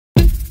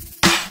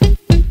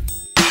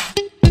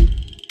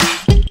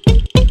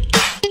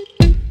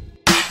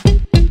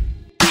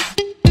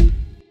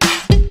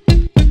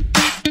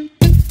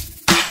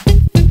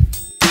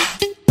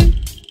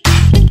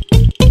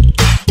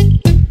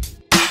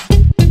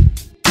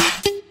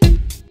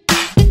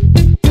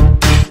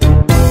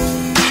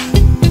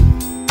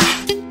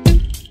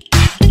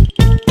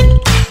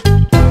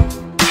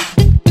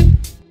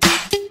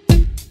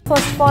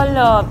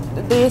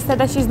they said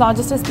that she's not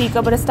just a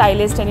speaker but a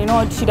stylist, and you know,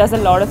 she does a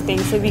lot of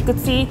things. So we could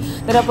see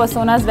that her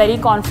persona is very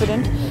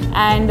confident,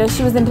 and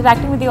she was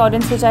interacting with the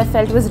audience, which I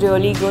felt was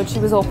really good. She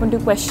was open to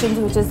questions,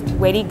 which is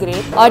very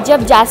great. और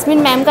जब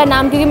jasmine ma'am का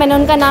नाम, क्योंकि मैंने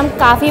उनका नाम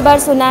काफ़ी बार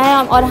सुना है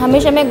और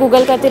हमेशा मैं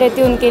गूगल करती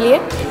रहती हूँ उनके लिए,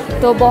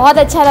 तो बहुत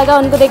अच्छा लगा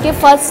उनको देख के।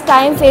 First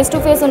time face to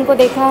face उनको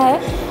देखा है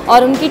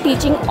और उनकी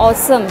टीचिंग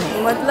ऑसम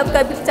है। मतलब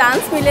कभी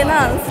चांस मिले ना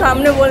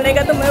सामने बोलने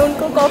का तो मैं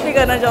उनको कॉपी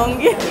करना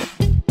चाहूँगी।